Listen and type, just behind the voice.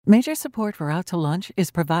Major support for Out to Lunch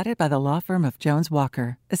is provided by the law firm of Jones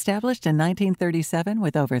Walker, established in 1937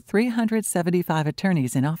 with over 375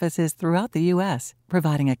 attorneys in offices throughout the U.S.,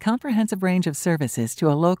 providing a comprehensive range of services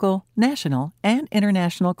to a local, national, and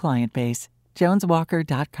international client base.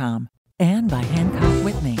 JonesWalker.com. And by Hancock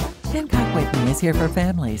Whitney. Hancock Whitney is here for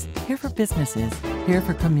families, here for businesses, here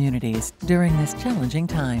for communities during this challenging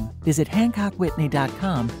time. Visit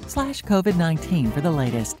HancockWhitney.com/COVID-19 for the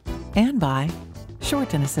latest. And by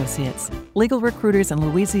Shorten Associates, legal recruiters in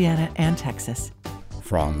Louisiana and Texas.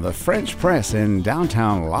 From the French Press in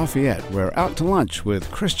downtown Lafayette, we're out to lunch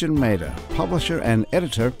with Christian Mader, publisher and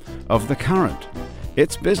editor of The Current.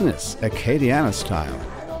 It's business, Acadiana style.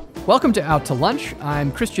 Welcome to Out to Lunch.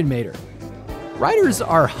 I'm Christian Mader. Writers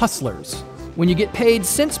are hustlers. When you get paid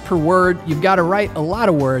cents per word, you've got to write a lot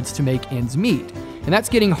of words to make ends meet. And that's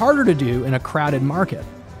getting harder to do in a crowded market.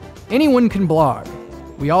 Anyone can blog.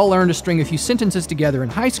 We all learn to string a few sentences together in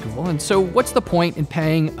high school, and so what's the point in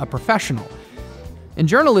paying a professional? In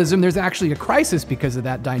journalism, there's actually a crisis because of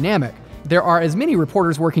that dynamic. There are as many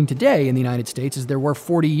reporters working today in the United States as there were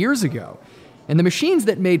 40 years ago. And the machines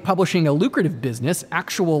that made publishing a lucrative business,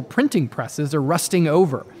 actual printing presses, are rusting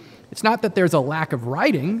over. It's not that there's a lack of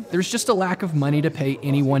writing, there's just a lack of money to pay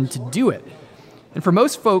anyone to do it. And for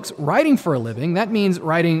most folks writing for a living, that means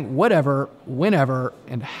writing whatever, whenever,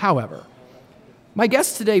 and however. My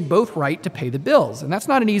guests today both write to pay the bills, and that's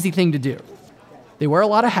not an easy thing to do. They wear a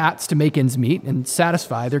lot of hats to make ends meet and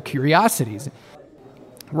satisfy their curiosities.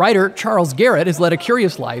 Writer Charles Garrett has led a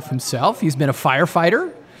curious life himself. He's been a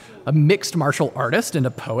firefighter, a mixed martial artist, and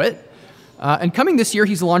a poet. And coming this year,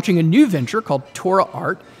 he's launching a new venture called Tora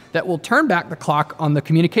Art that will turn back the clock on the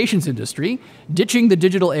communications industry, ditching the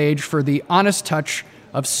digital age for the honest touch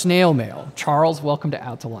of snail mail. Charles, welcome to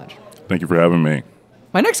Out to Lunch. Thank you for having me.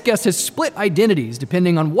 My next guest has split identities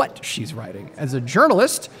depending on what she's writing. As a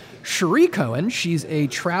journalist, Cherie Cohen, she's a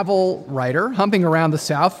travel writer humping around the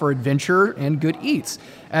South for adventure and good eats.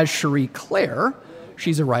 As Cherie Claire,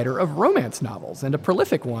 she's a writer of romance novels, and a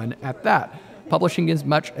prolific one at that, publishing as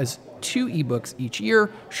much as 2 ebooks each year.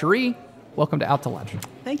 Cherie, welcome to Out to Lunch.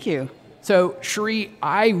 Thank you. So, Cherie,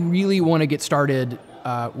 I really want to get started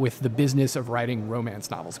with the business of writing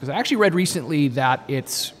romance novels, because I actually read recently that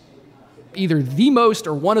it's either the most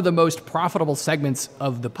or one of the most profitable segments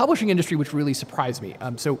of the publishing industry, which really surprised me.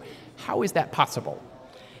 So how is that possible?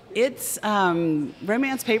 It's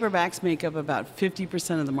romance paperbacks make up about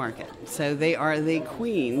 50% of the market. So they are the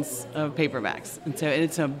queens of paperbacks. And so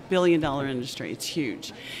it's a billion-dollar industry. It's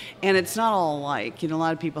huge. And it's not all alike. You know, a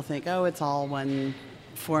lot of people think, oh, it's all one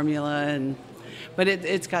formula, but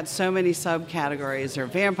it's got so many subcategories. There are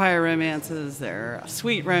vampire romances, there are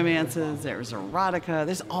sweet romances, there's erotica,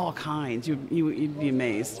 there's all kinds. You'd be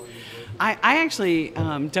amazed. I actually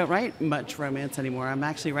don't write much romance anymore. I'm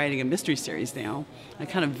actually writing a mystery series now. I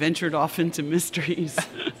kind of ventured off into mysteries.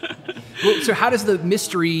 Well, so how does the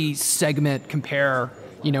mystery segment compare,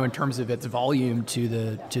 you know, in terms of its volume to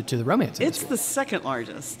the romance industry? It's the second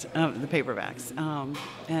largest of the paperbacks.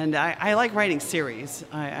 And I like writing series.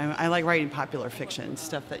 I like writing popular fiction,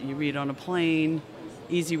 stuff that you read on a plane,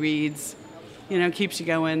 easy reads, you know, keeps you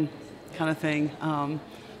going kind of thing.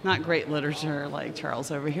 Not great literature like Charles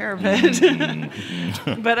over here, but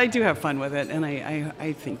I do have fun with it, and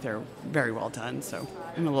I think they're very well done, so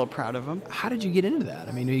I'm a little proud of them. How did you get into that?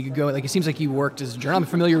 I mean, you go, like, it seems like you worked as a journalist. I'm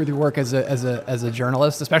familiar with your work as a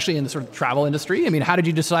journalist, especially in the sort of travel industry. I mean, how did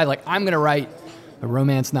you decide, like, I'm going to write a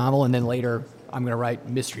romance novel, and then later I'm going to write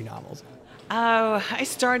mystery novels? I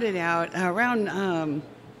started out around,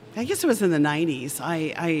 I guess it was in the 90s.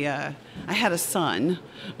 I had a son,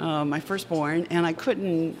 my firstborn, and I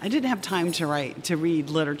didn't have time to read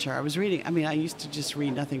literature. I used to just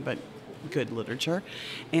read nothing but good literature.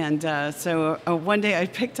 And so one day I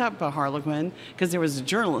picked up a Harlequin because there was a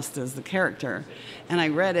journalist as the character. And I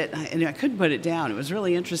read it, and I couldn't put it down. It was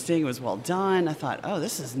really interesting. It was well done. I thought, oh,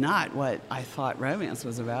 this is not what I thought romance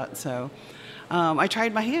was about. So I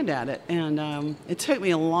tried my hand at it, and it took me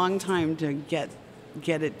a long time to get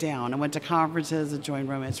it down. I went to conferences, I joined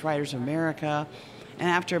Romance Writers of America, and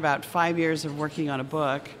after about 5 years of working on a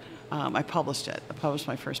book, I published it. I published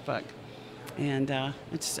my first book, and I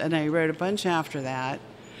wrote a bunch after that.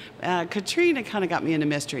 Katrina kind of got me into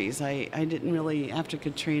mysteries. I didn't really, after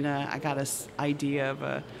Katrina, I got this idea of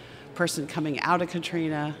a person coming out of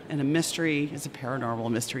Katrina, and a mystery. It's a paranormal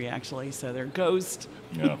mystery, actually, so they're ghosts.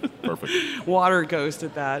 Yeah, perfect. Water ghost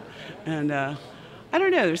at that, and I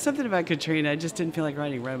don't know. There's something about Katrina. I just didn't feel like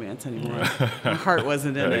writing romance anymore. My heart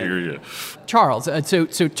wasn't in I it. hear you. Charles, so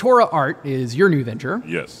Tora Art is your new venture.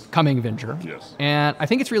 Yes. Coming venture. Yes. And I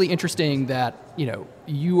think it's really interesting that,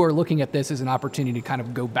 you are looking at this as an opportunity to kind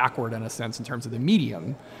of go backward in a sense in terms of the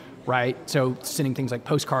medium, right? So sending things like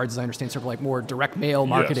postcards, as I understand, sort of like more direct mail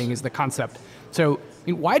marketing is the concept. So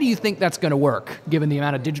why do you think that's going to work, given the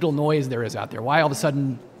amount of digital noise there is out there? Why all of a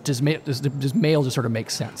sudden does mail just sort of make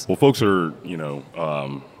sense? Well, folks are,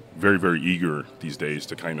 very, very eager these days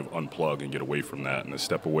to kind of unplug and get away from that and to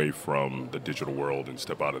step away from the digital world and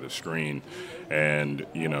step out of the screen. And,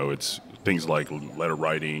 it's things like letter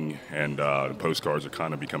writing and postcards are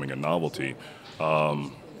kind of becoming a novelty.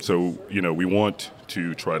 So, we want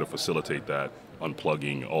to try to facilitate that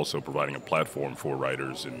unplugging, also providing a platform for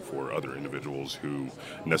writers and for other individuals who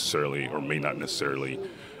necessarily or may not necessarily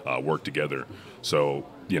work together. So,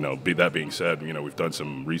 that being said, we've done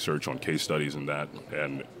some research on case studies and that,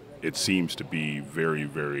 and it seems to be very,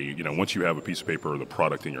 very, once you have a piece of paper or the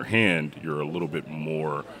product in your hand, you're a little bit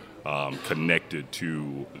more connected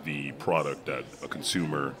to the product that a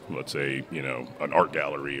consumer, let's say, an art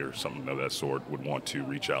gallery or something of that sort, would want to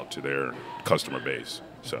reach out to their customer base.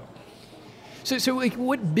 So like,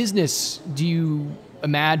 what business do you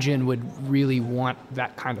imagine would really want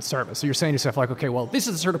that kind of service? So you're saying to yourself, like, okay, well, this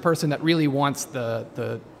is the sort of person that really wants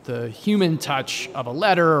the human touch of a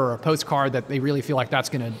letter or a postcard, that they really feel like that's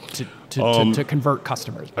going to convert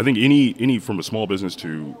customers. I think any from a small business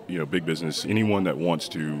to big business, anyone that wants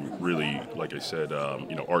to really, like I said,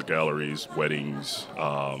 art galleries, weddings,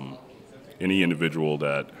 any individual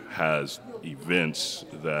that has events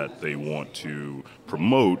that they want to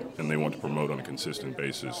promote and they want to promote on a consistent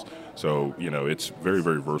basis. So, it's very,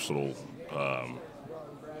 very versatile,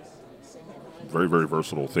 very, very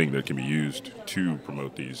versatile thing that can be used to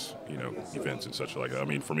promote these, events and such like that. I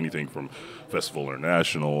mean, from anything from Festival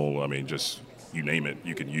International, just you name it,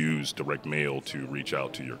 you can use direct mail to reach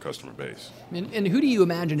out to your customer base. And who do you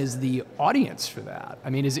imagine is the audience for that? I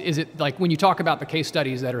mean, is it like when you talk about the case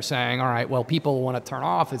studies that are saying, all right, well, people want to turn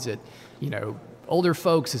off, is it, older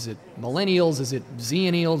folks, is it millennials, is it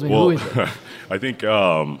Zennials? I mean, who is it? I think,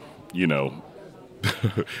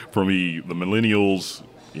 for me, the millennials,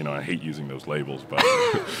 I hate using those labels, but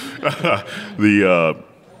the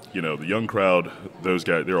young crowd, those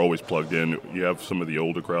guys, they're always plugged in. You have some of the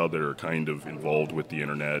older crowd that are kind of involved with the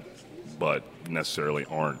internet, but necessarily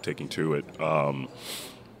aren't taking to it.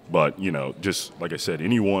 But, just like I said,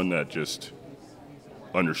 anyone that just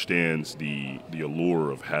understands the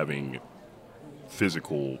allure of having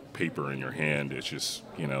physical paper in your hand, it's just,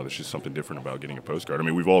 there's just something different about getting a postcard. I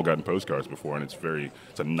mean, we've all gotten postcards before, and it's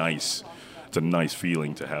a nice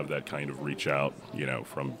feeling to have that kind of reach out,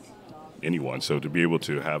 from anyone. So to be able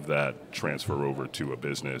to have that transfer over to a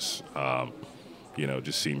business,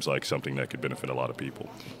 just seems like something that could benefit a lot of people.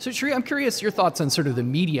 So Sheree, I'm curious your thoughts on sort of the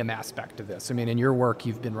medium aspect of this. I mean, in your work,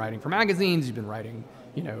 you've been writing for magazines, you've been writing,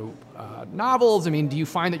 novels. I mean, do you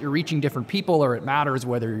find that you're reaching different people, or it matters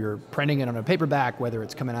whether you're printing it on a paperback, whether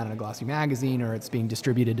it's coming out in a glossy magazine, or it's being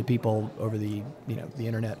distributed to people over the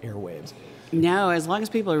internet airwaves? No, as long as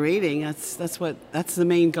people are reading, that's the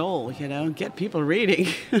main goal. Get people reading.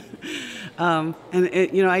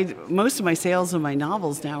 Most of my sales of my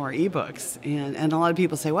novels now are ebooks, and a lot of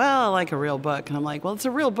people say, "Well, I like a real book," and I'm like, "Well, it's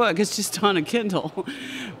a real book. It's just on a Kindle."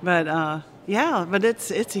 But but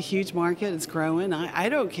it's a huge market. It's growing. I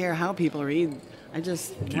don't care how people read. I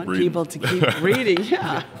just want people to keep reading.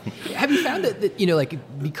 Yeah. Have you found that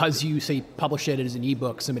like because you say publish it as an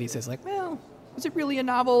ebook, somebody says like, well, is it really a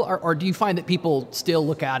novel? Or do you find that people still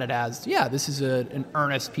look at it as, yeah, this is an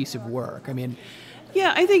earnest piece of work? I mean,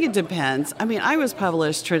 yeah, I think it depends. I mean, I was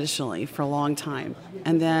published traditionally for a long time,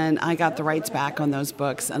 and then I got the rights back on those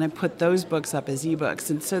books, and I put those books up as ebooks,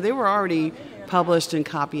 and so they were already published and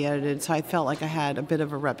copy edited, so I felt like I had a bit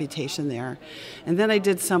of a reputation there. And then I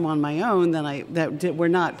did some on my own that were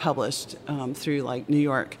not published through like New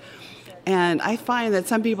York. And I find that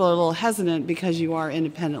some people are a little hesitant because you are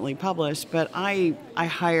independently published, but I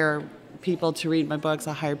hire people to read my books.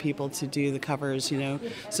 I hire people to do the covers,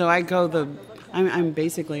 So I'm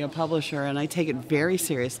basically a publisher, and I take it very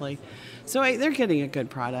seriously. So they're getting a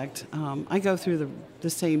good product. I go through the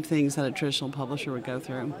same things that a traditional publisher would go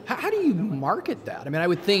through. How do you market that? I mean, I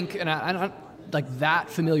would think, and I'm not like that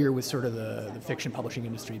familiar with sort of the fiction publishing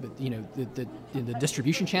industry, but the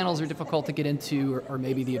distribution channels are difficult to get into, or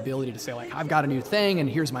maybe the ability to say like, I've got a new thing, and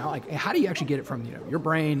here's my, like, how do you actually get it from your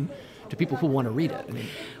brain to people who want to read it? I mean,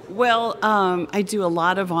 well, I do a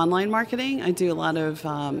lot of online marketing. I do a lot of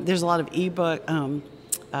there's a lot of ebook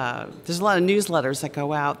there's a lot of newsletters that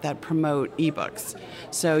go out that promote ebooks.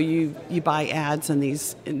 So you buy ads in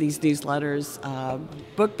these newsletters.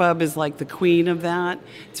 BookBub is like the queen of that.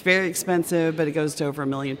 It's very expensive, but it goes to over 1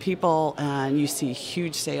 million people, and you see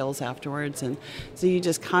huge sales afterwards. And so you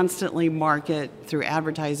just constantly market through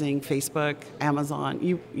advertising, Facebook, Amazon.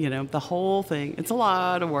 You know, the whole thing. It's a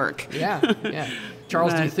lot of work. Yeah.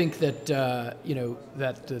 Charles, do you think that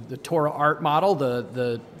that the Torah art model,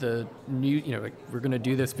 the new, like we're going to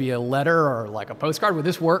do this via letter or like a postcard, would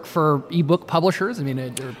this work for ebook publishers? I mean,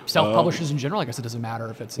 or self-publishers in general? I guess it doesn't matter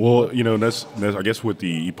if it's that's I guess with the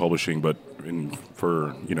e-publishing, but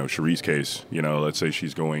for Cherie's case, let's say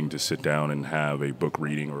she's going to sit down and have a book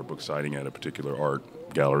reading or a book signing at a particular art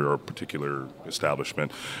gallery or a particular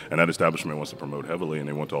establishment, and that establishment wants to promote heavily, and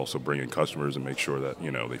they want to also bring in customers and make sure that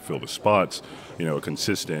they fill the spots. A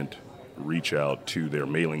consistent reach out to their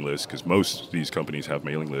mailing list, because most of these companies have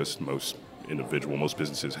mailing lists. Most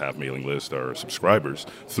businesses have mailing lists or subscribers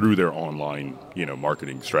through their online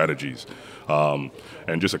marketing strategies, and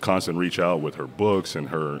just a constant reach out with her books and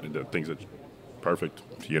the things that. Perfect,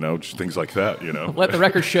 just things like that, Let the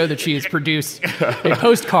record show that she has produced a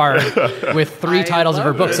postcard with 3 titles of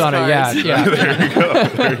her books on it. Yeah.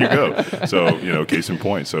 There you go. So, case in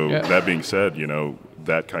point. So that being said,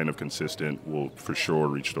 that kind of consistent will for sure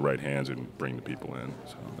reach the right hands and bring the people in.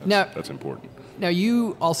 So that's important. Now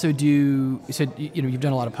you also you said you've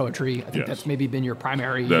done a lot of poetry. I think Yes. That's maybe been your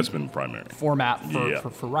primary. That's been primary format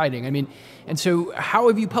for writing. I mean, and so how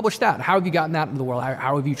have you published that? How have you gotten that into the world?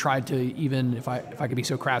 How have you tried to even, if I could be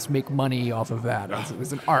so crass, make money off of that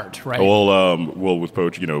as an art, right? Well, with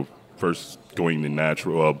poetry, first going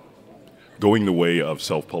the way of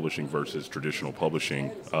self-publishing versus traditional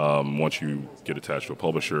publishing. Once you get attached to a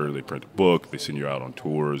publisher, they print a book, they send you out on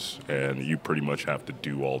tours, and you pretty much have to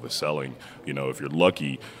do all the selling. If you're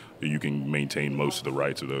lucky, you can maintain most of the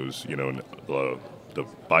rights of those, the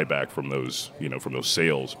buyback from those, from those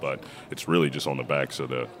sales, but it's really just on the backs of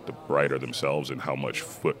the writer themselves and how much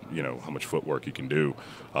footwork you can do.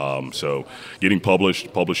 So getting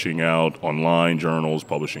publishing out online journals,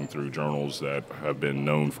 publishing through journals that have been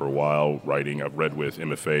known for a while, writing. I've read with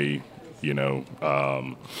MFA,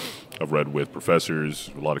 I've read with professors,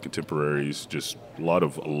 a lot of contemporaries, just a lot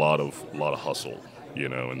of hustle.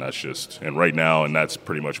 And and right now, and that's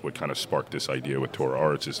pretty much what kind of sparked this idea with Torah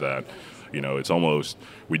Arts, is that, it's almost,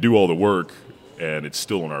 we do all the work and it's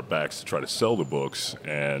still on our backs to try to sell the books,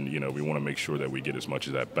 and, we want to make sure that we get as much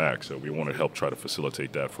of that back. So we want to help try to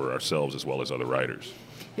facilitate that for ourselves as well as other writers.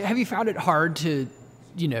 Yeah, have you found it hard to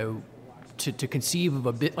conceive of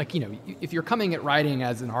a bit, like, if you're coming at writing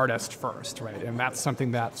as an artist first, right, and that's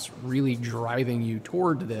something that's really driving you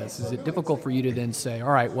toward this, is it difficult for you to then say,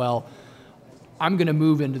 all right, well, I'm going to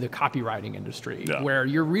move into the copywriting industry, where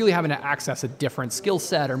you're really having to access a different skill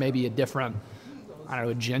set or maybe a different,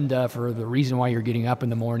 agenda for the reason why you're getting up in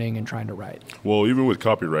the morning and trying to write? Well, even with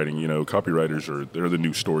copywriting, copywriters they're the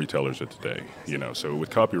new storytellers of today, So with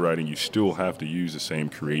copywriting, you still have to use the same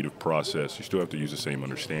creative process. You still have to use the same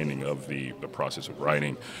understanding of the process of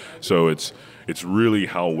writing. So it's really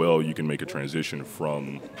how well you can make a transition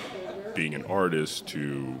from being an artist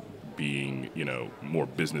to being, more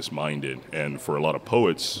business-minded. And for a lot of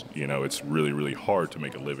poets, it's really, really hard to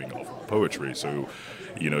make a living off of poetry. So,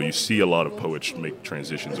 you see a lot of poets make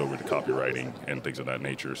transitions over to copywriting and things of that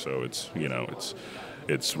nature. So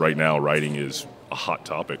it's right now, writing is a hot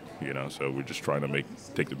topic, so we're just trying to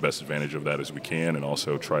take the best advantage of that as we can, and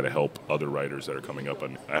also try to help other writers that are coming up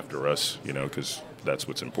after us, because that's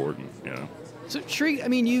what's important, So, Cherie, I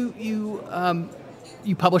mean,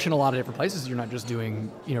 you publish in a lot of different places. You're not just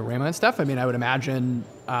doing, Rama and stuff. I mean, I would imagine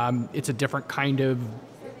it's a different kind of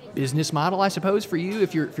business model, I suppose, for you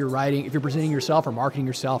if you're writing, if you're presenting yourself or marketing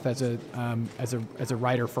yourself as a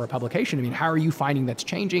writer for a publication. I mean, how are you finding that's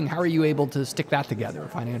changing? How are you able to stick that together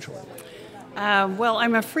financially? Well,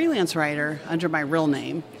 I'm a freelance writer under my real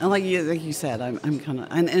name, and like you said, I'm kind of,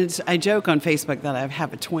 and I joke on Facebook that I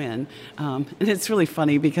have a twin, and it's really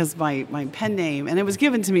funny because my pen name, and it was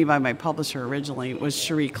given to me by my publisher originally, was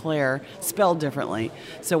Cherie Claire, spelled differently.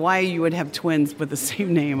 So why you would have twins with the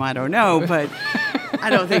same name, I don't know, but I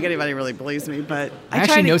don't think anybody really believes me. But I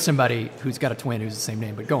actually know somebody who's got a twin who's the same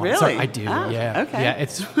name. But go on. Really? Sorry, I do. Yeah. Okay. Yeah.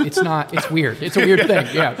 It's not. It's weird. It's a weird thing.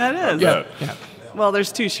 Yeah. That is. Yeah. Well,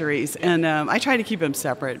 there's 2 Cheries, and I try to keep them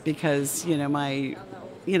separate because my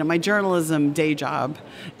journalism day job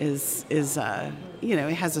is it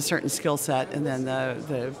has a certain skill set, and then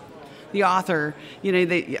the author,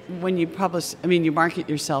 when you publish, you market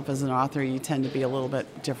yourself as an author, you tend to be a little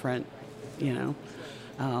bit different,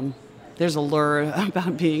 there's a lure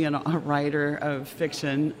about being a writer of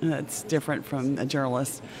fiction that's different from a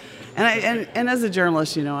journalist. And as a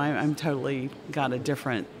journalist, I'm totally got a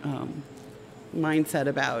different mindset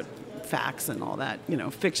about facts and all that.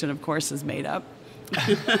 Fiction, of course, is made up.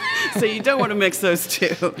 So you don't want to mix those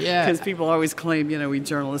two. Yeah. Because people always claim, we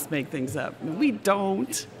journalists make things up. We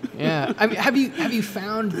don't. Yeah. I mean, have you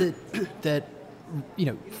found that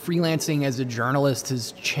freelancing as a journalist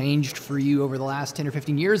has changed for you over the last 10 or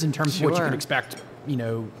 15 years in terms of what you can expect,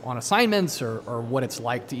 on assignments or what it's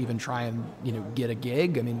like to even try and, get a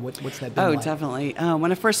gig? I mean, what's that been like? Oh, definitely.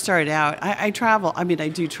 When I first started out, I travel. I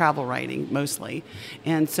do travel writing mostly.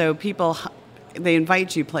 And so people, they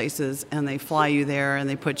invite you places and they fly you there and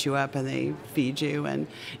they put you up and they feed you. And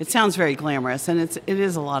it sounds very glamorous and it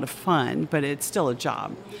is a lot of fun, but it's still a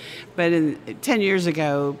job. But 10 years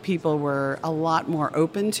ago, people were a lot more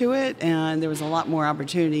open to it and there was a lot more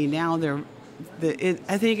opportunity. Now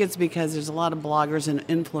I think it's because there's a lot of bloggers and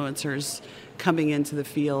influencers coming into the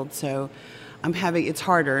field. So it's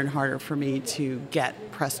harder and harder for me to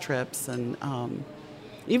get press trips and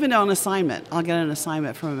even on assignment. I'll get an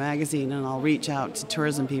assignment from a magazine and I'll reach out to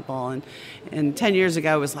tourism people. And 10 years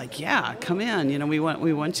ago it was like, yeah, come in. We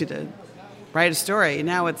want you to write a story.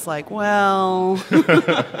 Now it's like, well,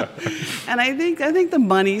 and I think the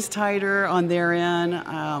money's tighter on their end.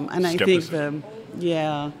 And I think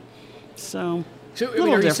So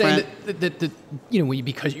are you saying that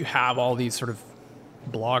because you have all these sort of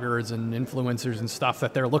bloggers and influencers and stuff,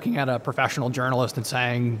 that they're looking at a professional journalist and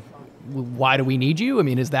saying, why do we need you? I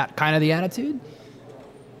mean, is that kind of the attitude?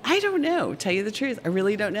 I don't know, tell you the truth. I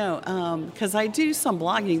really don't know. Because I do some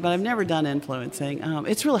blogging, but I've never done influencing.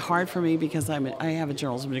 It's really hard for me because I have a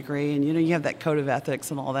journalism degree and, you have that code of ethics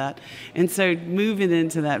and all that. And so moving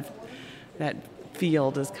into that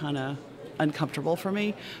field is kind of uncomfortable for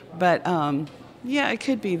me. But, it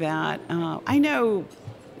could be that. I know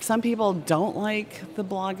some people don't like the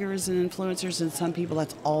bloggers and influencers, and some people,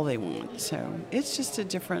 that's all they want. So it's just a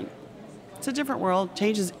different world.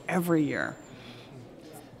 Changes every year.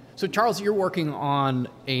 So Charles, you're working on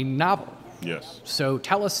a novel. Yes. So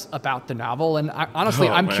tell us about the novel, and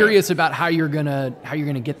I'm curious about how you're gonna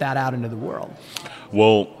get that out into the world.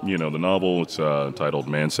 Well, the novel, it's titled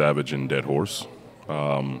Man, Savage, and Dead Horse.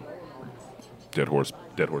 Dead Horse,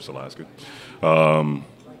 Alaska.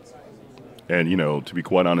 And, to be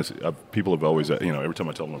quite honest, people have always, every time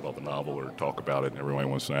I tell them about the novel or talk about it, everyone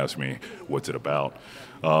wants to ask me, what's it about?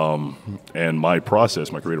 And my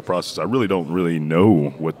creative process, I really don't know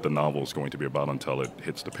what the novel is going to be about until it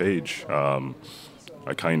hits the page.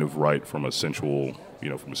 I kind of write from a sensual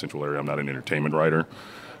area. I'm not an entertainment writer.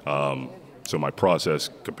 So my process,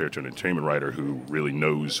 compared to an entertainment writer who really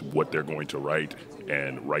knows what they're going to write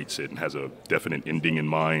and writes it and has a definite ending in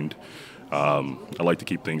mind, I like to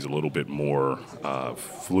keep things a little bit more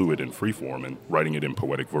fluid and freeform, and writing it in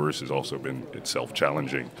poetic verse has also been itself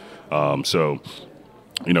challenging. Once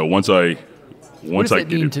I what does it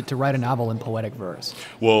mean to write a novel in poetic verse?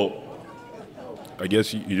 Well, I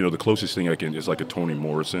guess the closest thing I can is like a Toni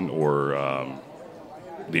Morrison or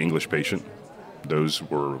The English Patient. Those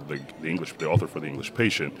were the author for The English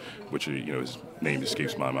Patient, which his name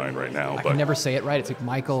escapes my mind right now. I can never say it right. It's like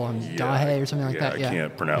Michael Dahe or something like that. I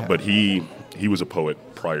can't pronounce. Yeah. But he was a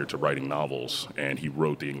poet prior to writing novels, and he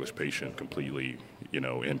wrote The English Patient completely,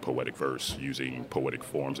 in poetic verse, using poetic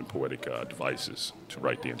forms and poetic devices to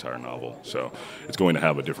write the entire novel. So it's going to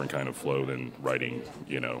have a different kind of flow than writing,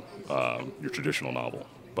 your traditional novel.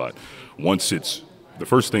 But the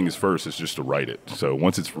first thing is just to write it. So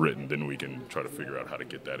once it's written, then we can try to figure out how to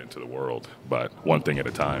get that into the world, but one thing at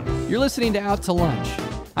a time. You're listening to Out to Lunch.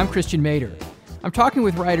 I'm Christian Mader. I'm talking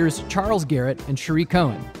with writers Charles Garrett and Cherie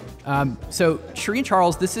Cohen. So Cherie and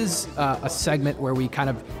Charles, this is a segment where we kind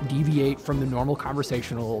of deviate from the normal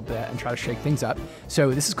conversation a little bit and try to shake things up.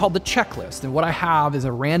 So this is called the checklist. And what I have is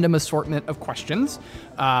a random assortment of questions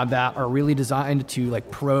that are really designed to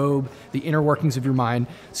probe the inner workings of your mind.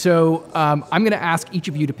 So I'm going to ask each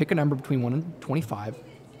of you to pick a number between 1 and 25,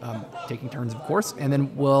 taking turns, of course, and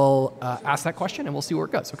then we'll ask that question and we'll see where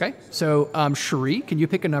it goes, okay? So Cherie, can you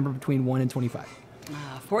pick a number between 1 and 25?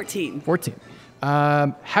 14. 14.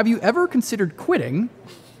 Have you ever considered quitting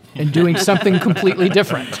and doing something completely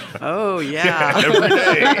different? Oh, yeah. Every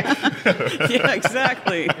day. Yeah,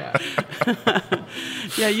 exactly.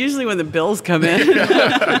 Yeah, usually when the bills come in.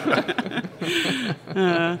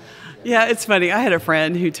 Yeah, it's funny. I had a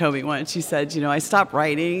friend who told me once, she said, I stopped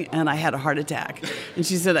writing and I had a heart attack. And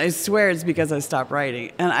she said, I swear it's because I stopped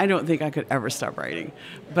writing. And I don't think I could ever stop writing.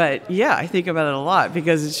 But yeah, I think about it a lot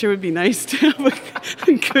because it sure would be nice to have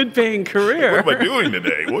a good paying career. What am I doing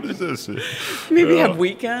today? What is this? Maybe have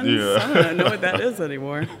weekends. Yeah. I don't know what that is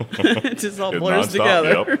anymore. It just all blurs nonstop.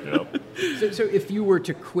 together. Yep. So if you were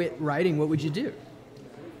to quit writing, what would you do?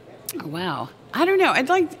 Wow. I don't know.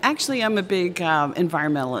 I'm a big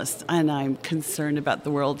environmentalist, and I'm concerned about the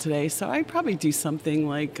world today. So I'd probably do something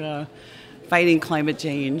like fighting climate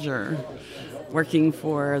change or working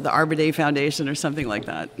for the Arbor Day Foundation or something like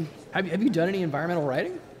that. Have you done any environmental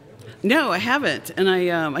writing? No, I haven't, and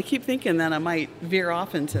I keep thinking that I might veer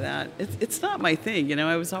off into that. It's not my thing,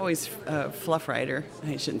 I was always a fluff writer.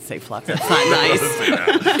 I shouldn't say fluff. That's not nice.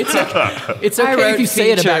 It's okay if you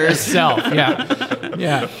say it about yourself. Yeah,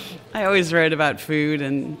 yeah. I always wrote about food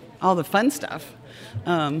and all the fun stuff.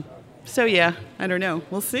 So yeah, I don't know.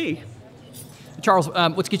 We'll see. Charles,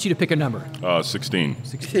 let's get you to pick a number. 16.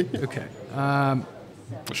 16. Okay. I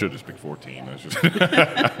should have just picked 14. That's just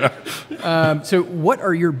So what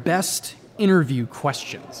are your best interview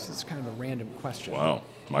questions? It's kind of a random question. Wow.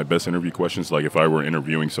 My best interview questions, like if I were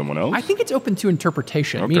interviewing someone else? I think it's open to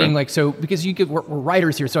interpretation, Okay. meaning because we're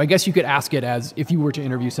writers here, so I guess you could ask it as if you were to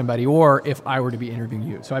interview somebody or if I were to be interviewing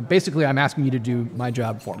you. So I'm asking you to do my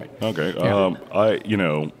job for me. Okay. Yeah.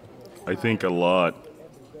 I think a lot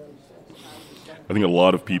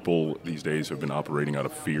of people these days have been operating out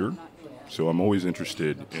of fear. So I'm always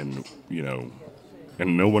interested in,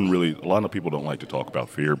 and a lot of people don't like to talk about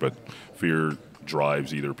fear, but fear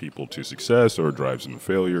drives either people to success or drives them to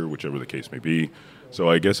failure, whichever the case may be. So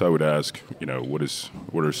I guess I would ask, what are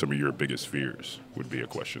some of your biggest fears? Would be a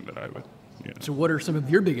question that I would. So what are some of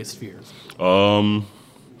your biggest fears? Making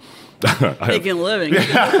a living.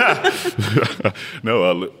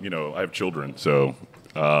 No, I have children, so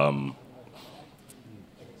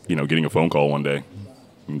getting a phone call one day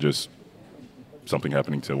and just something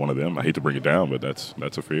happening to one of them. I hate to bring it down, but that's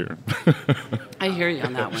a fear. I hear you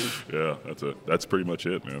on that one. Yeah, that's pretty much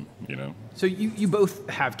it, man. So you both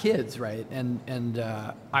have kids, right? And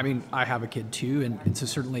I have a kid too, and so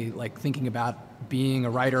certainly like thinking about being a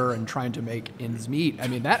writer and trying to make ends meet. I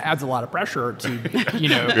mean, that adds a lot of pressure to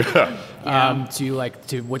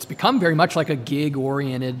to what's become very much like a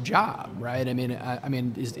gig-oriented job, right? I mean,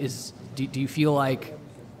 do you feel like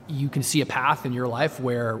you can see a path in your life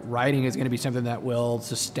where writing is going to be something that will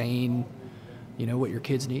sustain, what your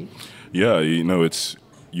kids need? Yeah, you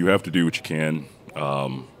have to do what you can,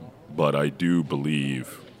 but I do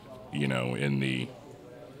believe, in the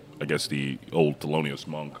old Thelonious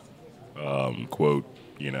Monk quote,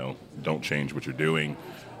 don't change what you're doing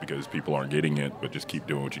because people aren't getting it, but just keep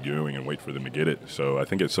doing what you're doing and wait for them to get it. So I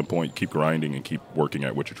think at some point, keep grinding and keep working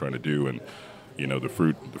at what you're trying to do, and the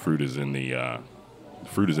fruit is in the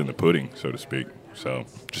pudding, so to speak. So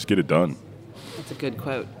just get it done. That's a good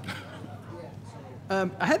quote.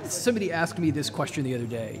 I had somebody ask me this question the other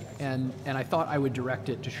day, and I thought I would direct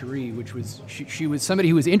it to Cherie, which was she was somebody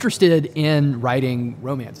who was interested in writing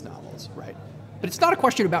romance novels, right? But it's not a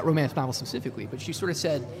question about romance novels specifically, but she sort of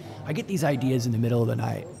said, I get these ideas in the middle of the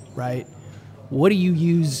night, right? What do you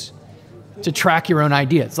use to track your own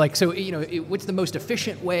ideas? Like, so, what's the most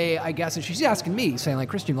efficient way, I guess? And she's asking me, saying, like,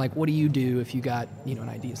 Christian, like, what do you do if you got, an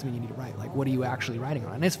idea, something you need to write? Like, what are you actually writing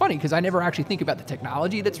on? And it's funny, because I never actually think about the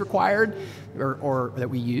technology that's required or that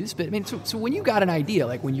we use. But, so when you got an idea,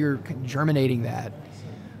 like, when you're germinating that,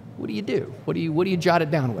 what do you do? What do you jot it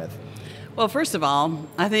down with? Well, first of all,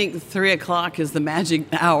 I think 3 o'clock is the magic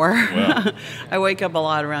hour. Wow. I wake up a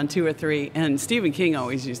lot around 2 or 3, and Stephen King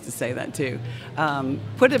always used to say that too.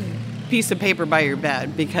 Put a piece of paper by your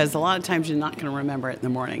bed because a lot of times you're not going to remember it in the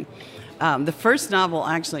morning. The first novel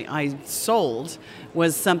actually I sold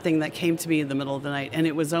was something that came to me in the middle of the night, and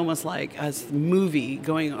it was almost like a movie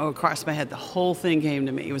going across my head. The whole thing came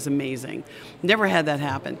to me. It was amazing. Never had that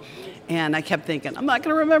happen. And I kept thinking, I'm not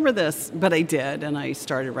going to remember this, but I did, and I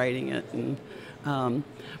started writing it. And,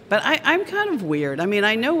 but I'm kind of weird. I mean,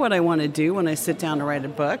 I know what I want to do when I sit down to write a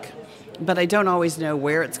book, but I don't always know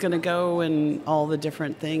where it's going to go and all the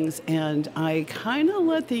different things. And I kind of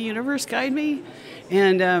let the universe guide me.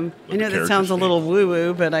 And I know that sounds a little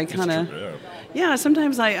woo-woo, but I kind of... Yeah,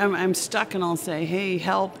 sometimes I'm stuck and I'll say, hey,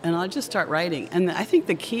 help, and I'll just start writing. And I think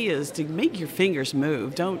the key is to make your fingers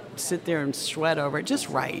move. Don't sit there and sweat over it. Just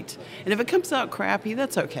write. And if it comes out crappy,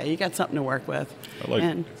 that's okay. You got something to work with.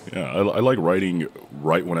 I like writing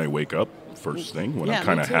right when I wake up, first thing, when I'm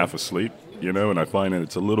kind of half asleep, and I find that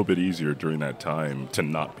it's a little bit easier during that time to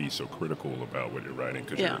not be so critical about what you're writing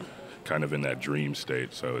because kind of in that dream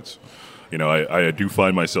state. So it's, I do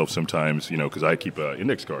find myself sometimes, because I keep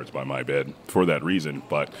index cards by my bed for that reason,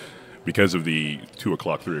 but because of the 2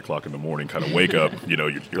 o'clock, 3 o'clock in the morning kind of wake up,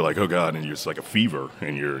 you're like, oh God, and you're just like a fever,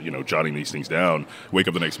 and you're, jotting these things down. Wake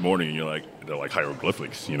up the next morning, and you're like, they're like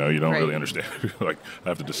hieroglyphics, you don't really understand. Like, I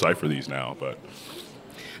have to decipher these now, but.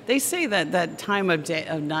 They say that time of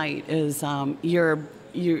night is all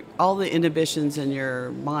the inhibitions in your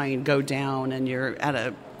mind go down, and you're at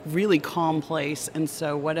a really calm place, and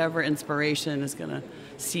so whatever inspiration is going to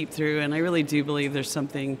seep through. And I really do believe there's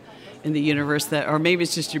something in the universe that, or maybe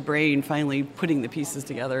it's just your brain finally putting the pieces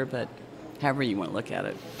together, but however you want to look at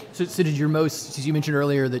it. So did since you mentioned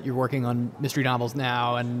earlier that you're working on mystery novels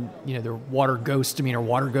now, and there are water ghosts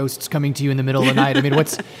coming to you in the middle of the night? I mean,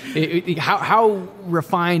 how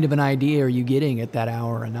refined of an idea are you getting at that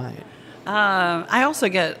hour a night? I also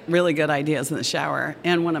get really good ideas in the shower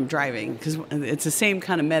and when I'm driving, because it's the same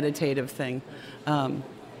kind of meditative thing. Sometimes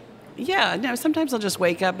I'll just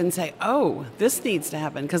wake up and say, oh, this needs to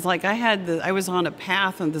happen. Because I was on a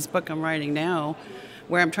path in this book I'm writing now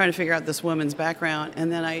where I'm trying to figure out this woman's background,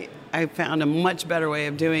 and then I found a much better way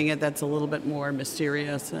of doing it that's a little bit more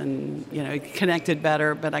mysterious and, connected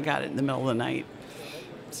better, but I got it in the middle of the night.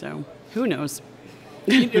 So who knows?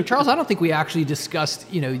 Charles, I don't think we actually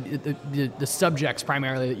discussed, the subjects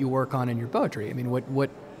primarily that you work on in your poetry. I mean, is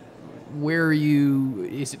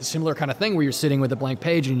it a similar kind of thing where you're sitting with a blank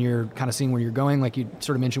page and you're kind of seeing where you're going, like you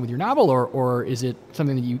sort of mentioned with your novel, or is it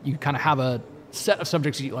something that you kind of have a set of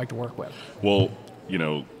subjects that you like to work with? Well,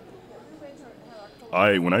 when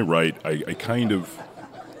I write, I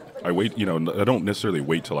wait, I don't necessarily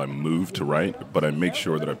wait till I move to write, but I make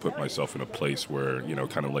sure that I put myself in a place where,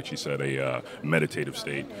 kind of like she said, a meditative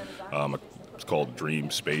state. It's called dream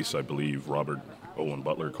space, I believe Robert Owen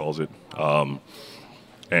Butler calls it.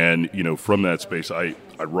 And, from that space, I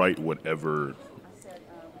write whatever,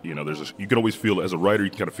 you can always feel, as a writer, you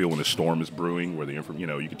can kind of feel when a storm is brewing, where you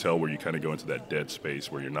can tell where you kind of go into that dead space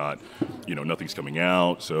where you're not, nothing's coming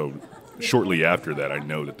out. So shortly after that, I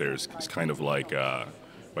know that it's kind of like,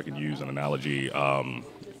 if I can use an analogy,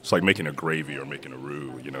 it's like making a gravy or making a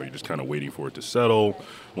roux. You're just kind of waiting for it to settle.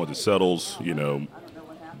 Once it settles,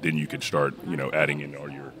 then you can start, adding in all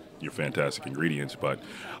your fantastic ingredients. But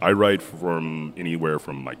I write from anywhere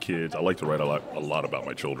from my kids. I like to write a lot about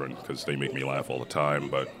my children because they make me laugh all the time,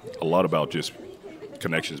 but a lot about just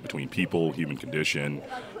connections between people, human condition,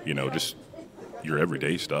 just your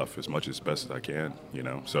everyday stuff as best as I can,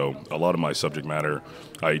 So a lot of my subject matter,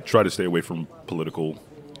 I try to stay away from political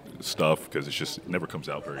stuff because it never comes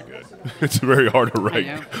out very good. It's very hard to write.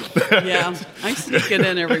 Yeah, I sneak it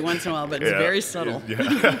in every once in a while, but it's very subtle.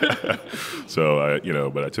 Yeah. So,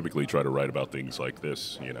 but I typically try to write about things like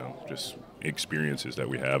this, just experiences that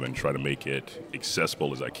we have, and try to make it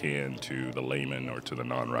accessible as I can to the layman or to the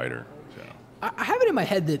non-writer. So. I have it in my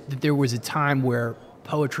head that there was a time where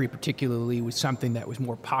poetry particularly was something that was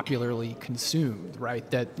more popularly consumed, right?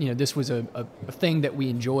 That, this was a thing that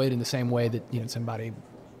we enjoyed in the same way that, somebody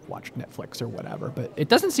watched Netflix or whatever, but it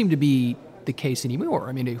doesn't seem to be the case anymore.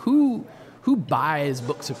 I mean, who buys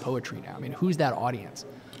books of poetry now? I mean, who's that audience?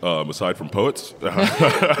 Aside from poets, lovers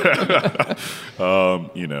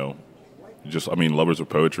of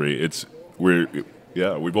poetry. The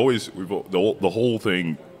whole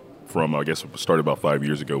thing from, I guess, started about 5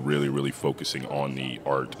 years ago, really, really focusing on the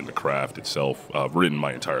art and the craft itself. I've written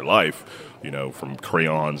my entire life, from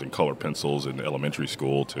crayons and color pencils in elementary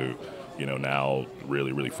school to, now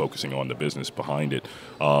really, really focusing on the business behind it.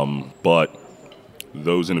 But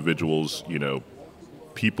those individuals,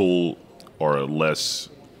 people are less,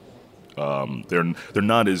 they're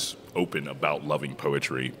not as open about loving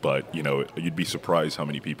poetry, but you'd be surprised how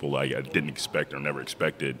many people I didn't expect or never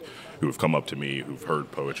expected who have come up to me, who've heard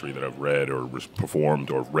poetry that I've read or performed,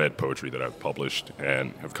 or read poetry that I've published,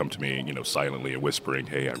 and have come to me, silently and whispering,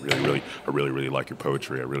 "Hey, I really like your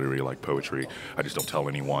poetry. I really, really like poetry. I just don't tell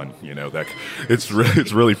anyone." That it's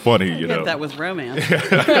really funny. I get that with romance.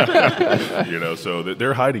 So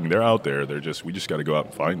they're hiding. They're out there. We just got to go out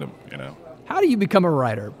and find them. How do you become a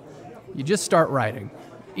writer? You just start writing.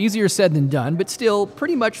 Easier said than done, but still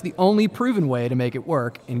pretty much the only proven way to make it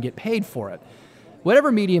work and get paid for it.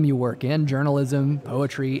 Whatever medium you work in, journalism,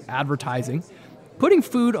 poetry, advertising, putting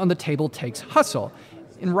food on the table takes hustle,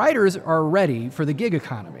 and writers are ready for the gig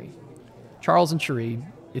economy. Charles and Cherie,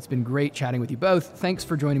 it's been great chatting with you both. Thanks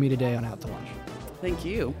for joining me today on Out to Lunch. Thank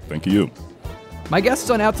you. Thank you. My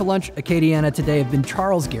guests on Out to Lunch Acadiana today have been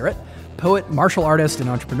Charles Garrett, poet, martial artist, and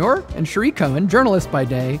entrepreneur, and Cherie Cohen, journalist by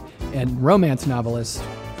day and romance novelist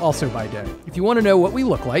also by day. If you want to know what we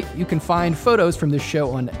look like, you can find photos from this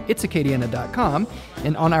show on itsacadiana.com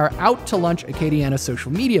and on our Out to Lunch Acadiana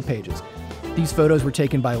social media pages. These photos were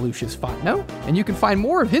taken by Lucius Fontenot, and you can find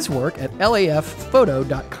more of his work at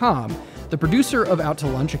lafphoto.com. The producer of Out to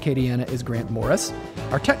Lunch Acadiana is Grant Morris.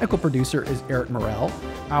 Our technical producer is Eric Morrell.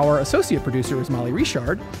 Our associate producer is Molly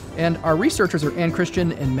Richard. And our researchers are Ann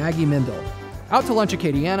Christian and Maggie Mindel. Out to Lunch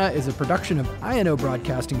Acadiana is a production of INO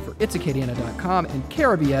Broadcasting for itsacadiana.com and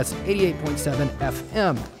KRBS 88.7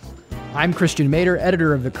 FM. I'm Christian Mader,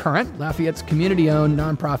 editor of The Current, Lafayette's community-owned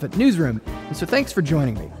nonprofit newsroom. And so thanks for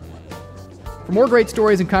joining me. For more great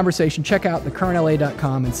stories and conversation, check out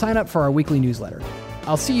thecurrentla.com and sign up for our weekly newsletter.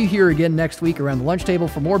 I'll see you here again next week around the lunch table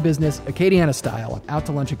for more business, Acadiana style, on Out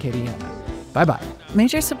to Lunch Acadiana. Bye-bye.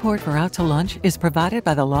 Major support for Out to Lunch is provided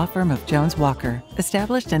by the law firm of Jones Walker,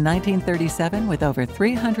 established in 1937 with over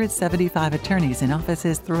 375 attorneys in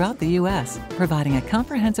offices throughout the U.S., providing a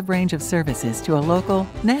comprehensive range of services to a local,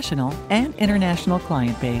 national, and international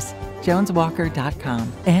client base.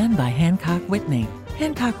 JonesWalker.com. And by Hancock Whitney.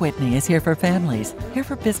 Hancock Whitney is here for families, here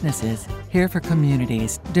for businesses, here for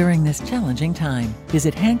communities during this challenging time.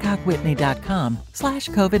 Visit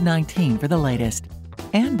HancockWhitney.com/COVID-19 for the latest.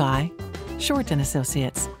 And by Short &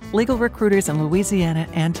 Associates, legal recruiters in Louisiana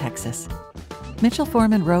and Texas. Mitchell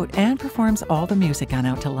Foreman wrote and performs all the music on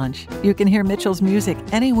Out to Lunch. You can hear Mitchell's music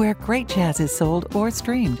anywhere great jazz is sold or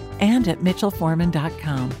streamed, and at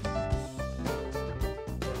MitchellForeman.com.